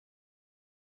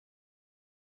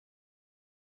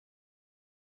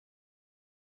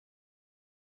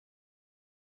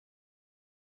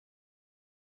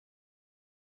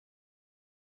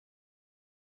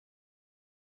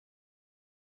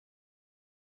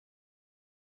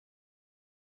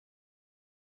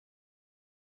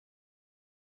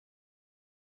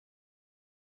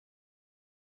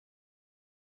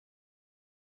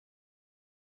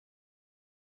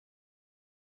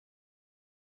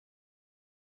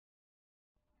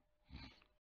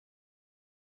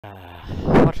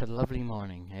What a lovely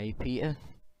morning, eh, Peter?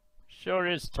 Sure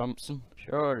is, Thompson.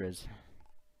 Sure is.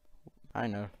 I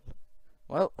know.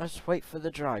 Well, let's wait for the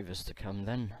drivers to come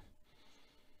then.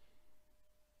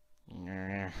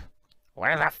 Where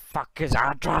the fuck is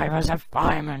our drivers and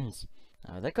firemen?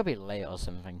 They could be late or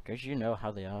something, cause you know how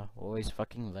they are, always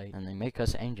fucking late, and they make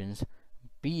us engines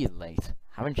be late.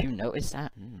 Haven't you noticed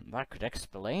that? That could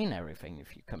explain everything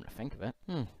if you come to think of it.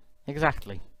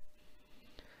 Exactly.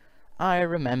 I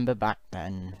remember back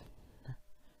then.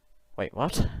 Wait,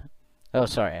 what? Oh,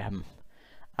 sorry,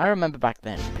 I remember back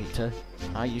then, Peter,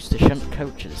 I used to shunt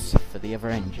coaches for the other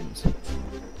engines.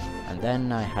 And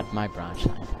then I had my branch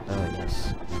line. Oh,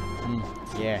 yes.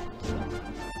 Yeah.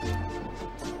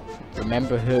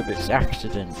 Remember Herbert's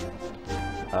accident?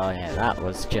 Oh yeah, that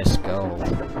was just gold.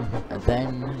 And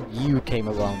then you came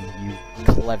along, you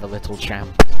clever little champ.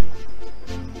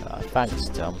 Thanks,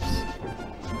 Thoms.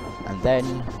 And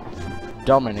then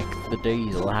Dominic the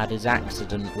Diesel had his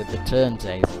accident with the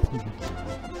turntable.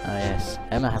 Ah yes,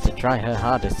 Emma had to try her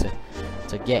hardest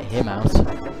to get him out.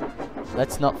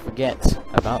 Let's not forget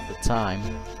about the time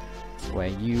where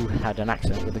you had an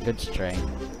accident with the goods train.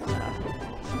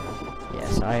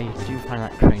 Yes, I do find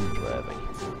that cringeworthy.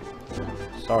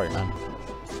 Sorry, man.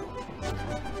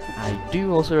 I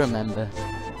do also remember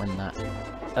when that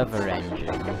other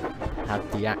engine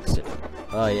had the accident.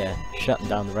 Oh yeah, shutting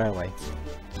down the railway.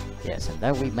 Yes, and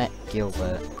then we met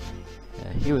Gilbert.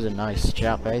 He was a nice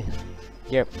chap, eh?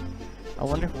 Yep. I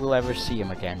wonder if we'll ever see him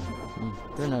again.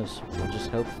 Who knows? We'll just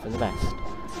hope for the best.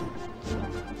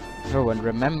 Oh, and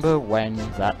remember when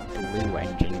that blue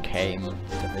engine came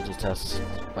to visit us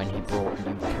when he brought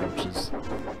new coaches?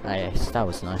 Ah yes, that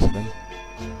was nice of him.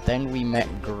 Then we met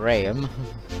Graham.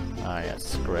 Ah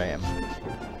yes, Graham.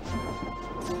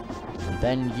 And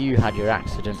then you had your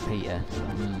accident, Peter.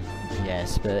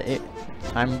 Yes, but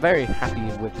I'm very happy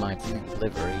with my blue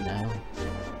livery now.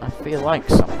 I feel like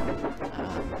someone.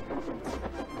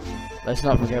 Let's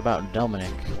not forget about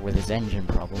Dominic with his engine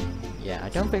problem. Yeah, I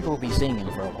don't think we'll be seeing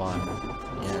him for a while.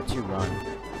 Yeah, too right.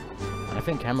 And I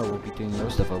think Emma will be doing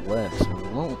most of her work, so we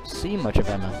won't see much of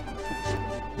Emma.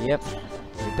 Yep,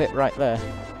 you're a bit right there.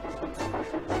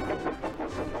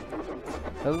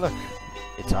 Oh look,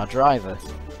 it's our driver.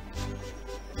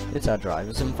 It's our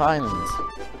drivers and firemen.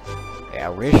 Yeah,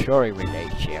 we're sorry we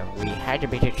late you. We had a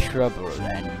bit of trouble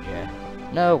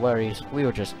and no worries, we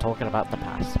were just talking about the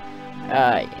past.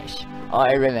 Ah yes,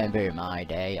 I remember my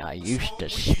day. I used to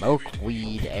smoke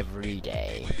weed every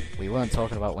day. We weren't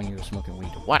talking about when you were smoking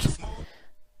weed. What?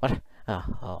 What?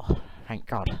 Oh, thank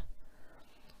God.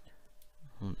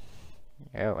 Oh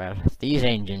well, these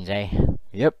engines, eh?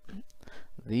 Yep.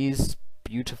 These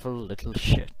beautiful little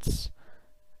shits.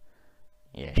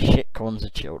 Yeah, shit corns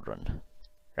of children.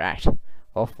 Right,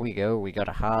 off we go. We got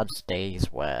a hard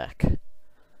day's work.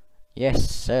 Yes,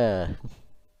 sir.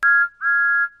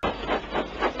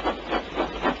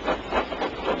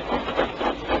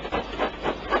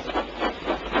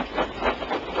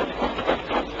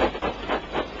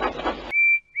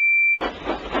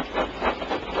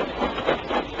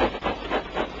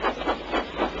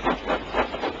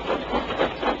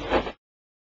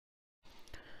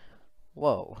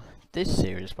 Whoa, this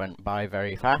series went by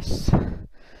very fast,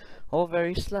 or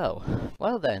very slow.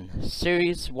 Well then,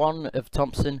 Series 1 of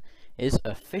Thompson is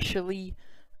officially,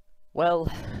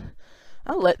 well,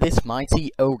 I'll let this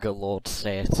mighty Ogre Lord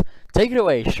say it. Take it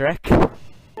away, Shrek.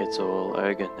 It's all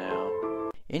ogre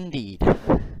now. Indeed.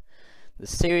 The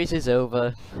series is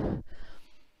over.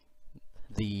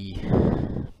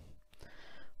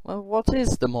 Well, what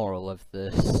is the moral of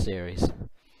the series?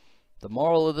 The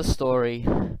moral of the story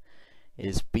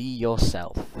is be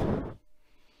yourself.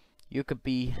 You could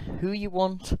be who you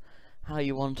want, how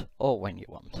you want, or when you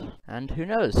want. And who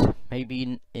knows,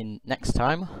 maybe in next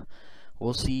time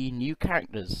we'll see new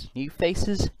characters, new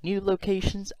faces, new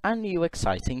locations, and new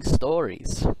exciting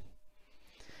stories.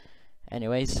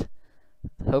 Anyways,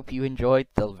 hope you enjoyed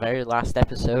the very last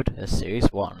episode of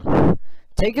Series 1.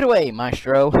 Take it away,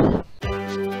 Maestro!